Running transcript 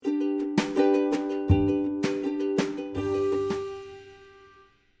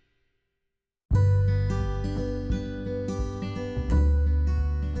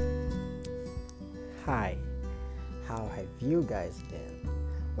you guys been?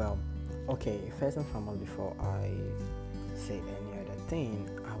 Well, okay, first and foremost, before I say any other thing,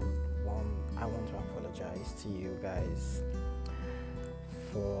 I want to apologize to you guys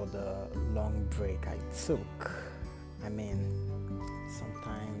for the long break I took. I mean,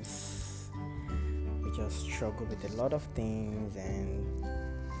 sometimes we just struggle with a lot of things, and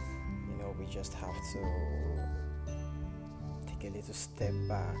we just have to take a little step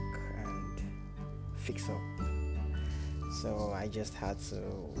back and fix up. So I just had to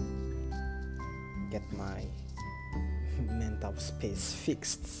get my mental space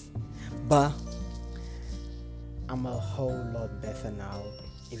fixed. But I'm a whole lot better now,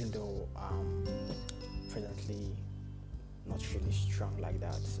 even though I'm presently not really strong like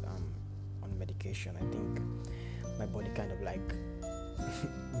that. On medication. I think my body kind of like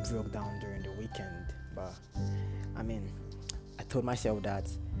broke down during the weekend. But I mean, I told myself that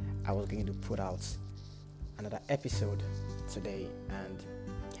I was going to put out another episode today, and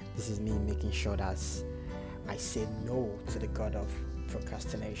this is me making sure that I say no to the god of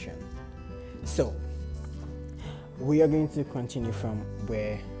procrastination. So we are going to continue from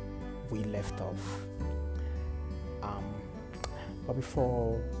where we left off. But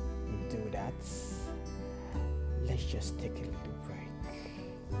before we do that, let's just take a little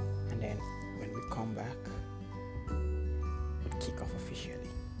break, and then when we come back, we'll kick off officially.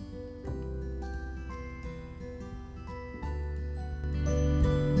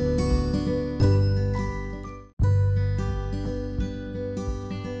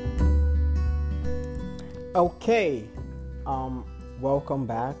 Okay, welcome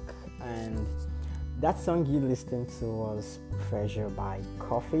back, and that song you listened to was Treasure by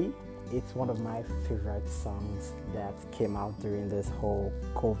Coffee. It's one of my favorite songs that came out during this whole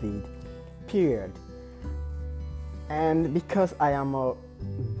COVID period. And because I am a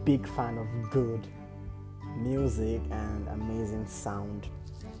big fan of good music and amazing sound,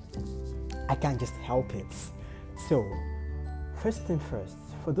 I can't just help it. So, first thing first,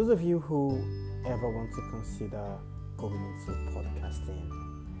 for those of you who ever want to consider going into podcasting,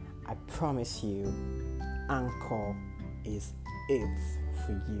 I promise you, Anchor is it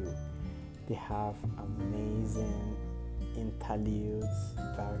for you. They have amazing interludes,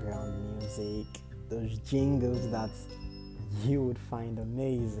 background music, those jingles that you would find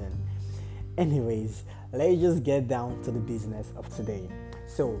amazing. Anyways, let's just get down to the business of today.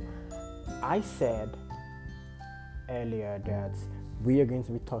 So, I said earlier that we are going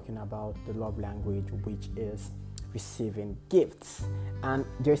to be talking about the love language, which is receiving gifts. And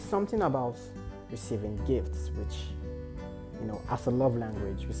there's something about receiving gifts which, as a love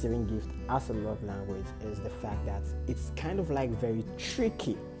language, receiving gift as a love language is the fact that it's kind of like very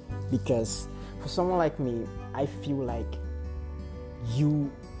tricky, because for someone like me, I feel like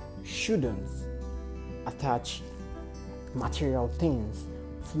you shouldn't attach material things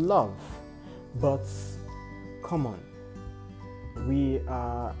to love. But come on, we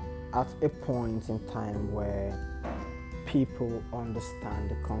are at a point in time where people understand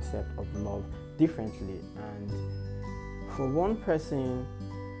the concept of love differently, and for one person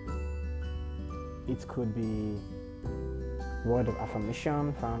it could be word of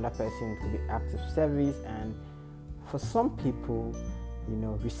affirmation, for another person it could be acts of service, and for some people,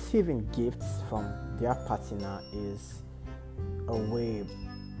 receiving gifts from their partner is a way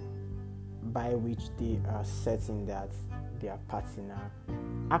by which they are certain that their partner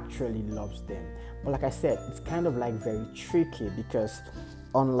actually loves them. But like I said, it's kind of like very tricky, because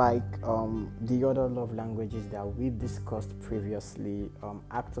unlike the other love languages that we've discussed previously,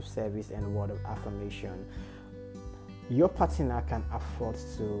 act of service and word of affirmation, your partner can afford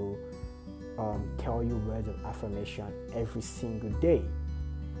to tell you words of affirmation every single day,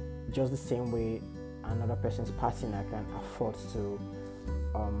 just the same way another person's partner can afford to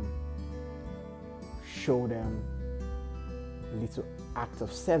show them little act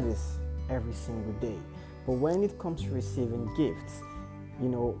of service every single day. But when it comes to receiving gifts,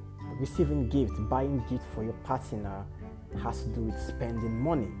 receiving gifts, buying gifts for your partner has to do with spending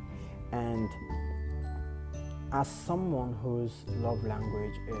money. And as someone whose love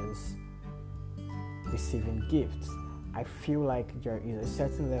language is receiving gifts, I feel like there is a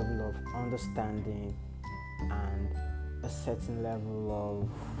certain level of understanding and a certain level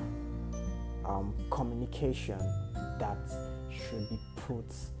of communication that should be put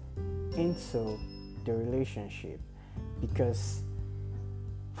into the relationship. Because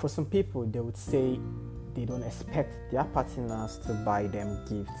for some people, they would say they don't expect their partners to buy them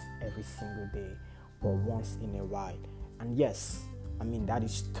gifts every single day or once in a while. And yes, that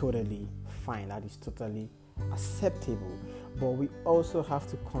is totally fine, that is totally acceptable. But we also have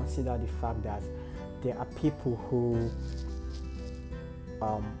to consider the fact that there are people who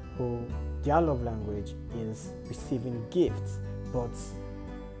who their love language is receiving gifts, but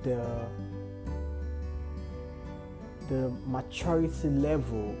the maturity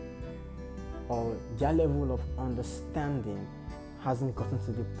level or their level of understanding hasn't gotten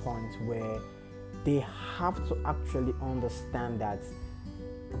to the point where they have to actually understand that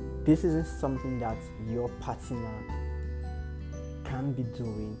this isn't something that your partner can be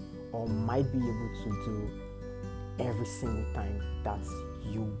doing or might be able to do every single time that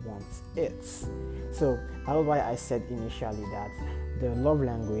you want it. So that was why I said initially that the love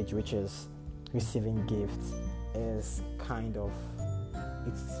language, which is receiving gifts, is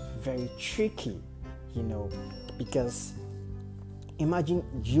it's very tricky, because imagine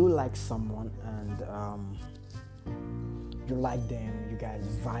you like someone and you like them, you guys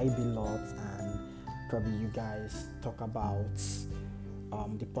vibe a lot, and probably you guys talk about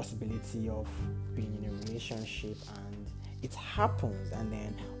the possibility of being in a relationship, and it happens, and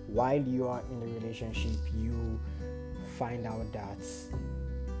then while you are in the relationship you find out that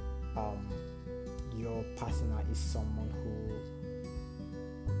your partner is someone who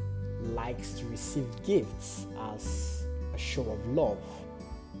likes to receive gifts as a show of love.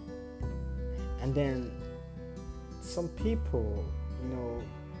 And then some people,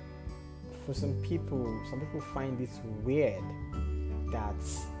 for some people find it weird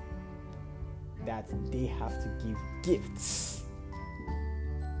that they have to give gifts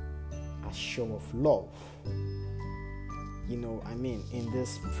as show of love. In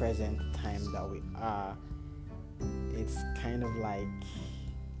this present time that we are, it's kind of like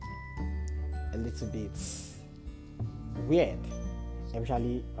a little bit weird,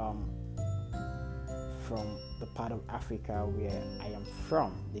 especially from the part of Africa where I am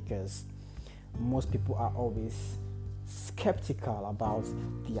from, because most people are always skeptical about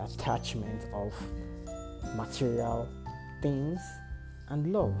the attachment of material things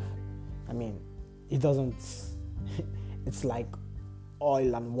and love. It doesn't it's like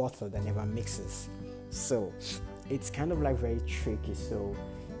oil and water that never mixes, so it's kind of like very tricky. So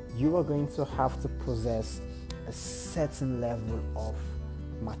you are going to have to possess a certain level of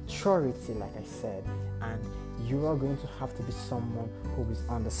maturity, like I said, and you are going to have to be someone who is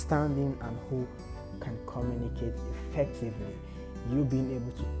understanding and who can communicate effectively. You being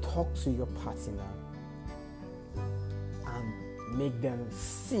able to talk to your partner and make them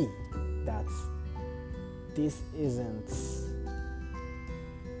see that this isn't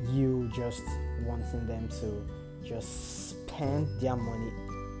you just wanting them to just spend their money,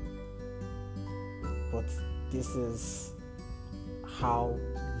 but this is how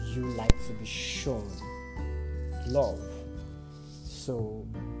you like to be shown love. So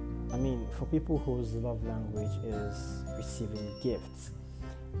for people whose love language is receiving gifts,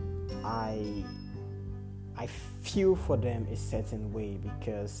 I feel for them a certain way,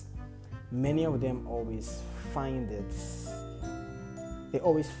 because many of them always find it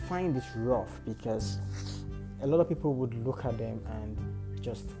rough, because a lot of people would look at them and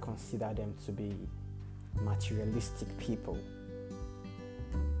just consider them to be materialistic people,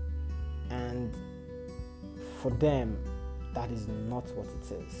 and for them that is not what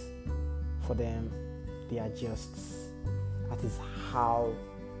it is. For them, that is how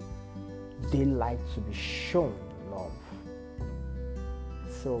they like to be shown love.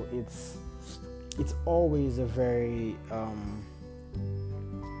 So it's always a very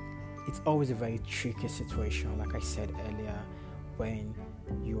tricky situation, like I said earlier, when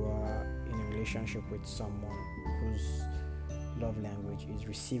you are in a relationship with someone whose love language is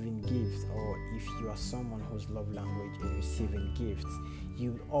receiving gifts, or if you are someone whose love language is receiving gifts,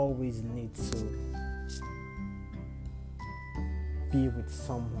 you always need to be with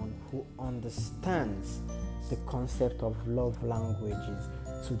someone who understands the concept of love languages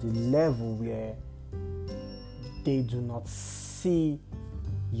to the level where they do not see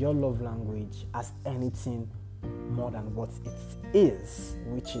your love language as anything more than what it is,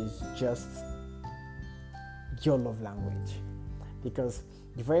 which is just your love language. Because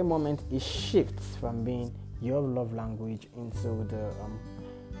the very moment it shifts from being your love language into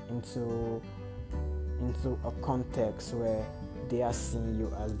a context where they are seeing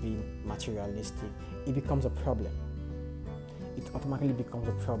you as being materialistic, it becomes a problem. It automatically becomes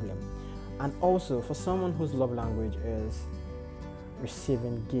a problem. And also, for someone whose love language is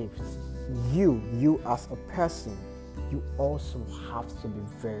receiving gifts, you as a person, you also have to be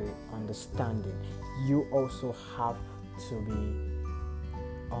very understanding. You also have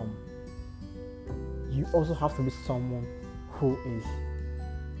to be someone who is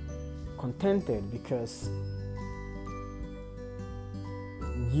contented, because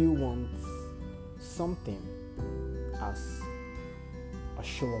you want something as a a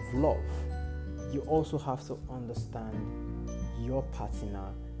show of love. You also have to understand your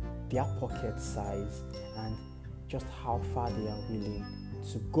partner, their pocket size, and just how far they are willing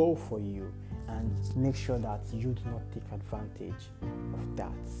to go for you, and make sure that you do not take advantage of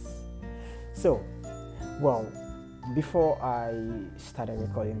that. So, well, before I started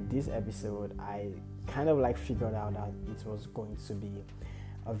recording this episode, I kind of like figured out that it was going to be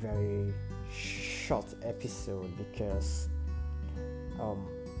a very short episode, because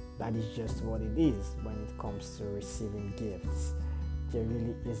that is just what it is when it comes to receiving gifts. There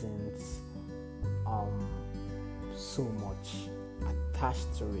really isn't so much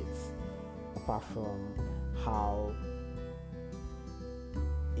attached to it, apart from how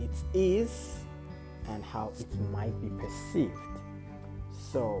it is and how it might be perceived.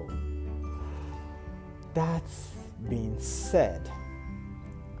 So, that being said,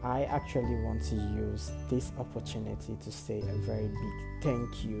 I actually want to use this opportunity to say a very big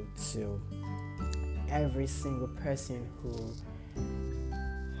thank you to every single person who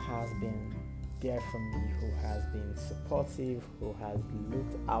has been there for me, who has been supportive, who has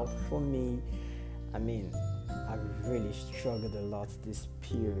looked out for me. I mean, I've really struggled a lot this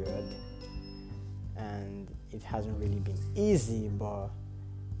period, and it hasn't really been easy, but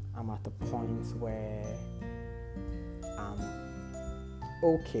I'm at the point where I'm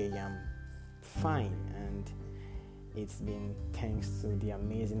okay, I'm fine, and it's been thanks to the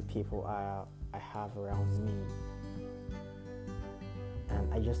amazing people I have around me.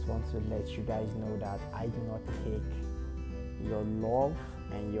 And I just want to let you guys know that I do not take your love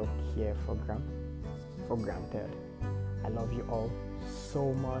and your care for granted. I love you all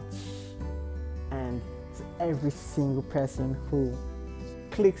so much, and to every single person who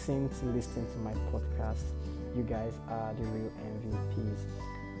clicks in to listen to my podcast, you guys are the real MVPs.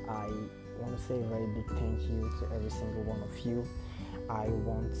 I want to say a very big thank you to every single one of you. I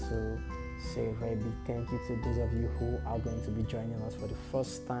want to say a very big thank you to those of you who are going to be joining us for the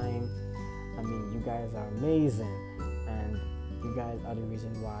first time. I mean, you guys are amazing, and you guys are the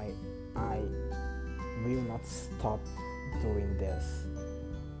reason why I will not stop doing this.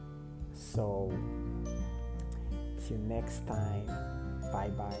 So, till next time, bye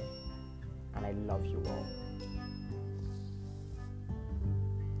bye, and I love you all.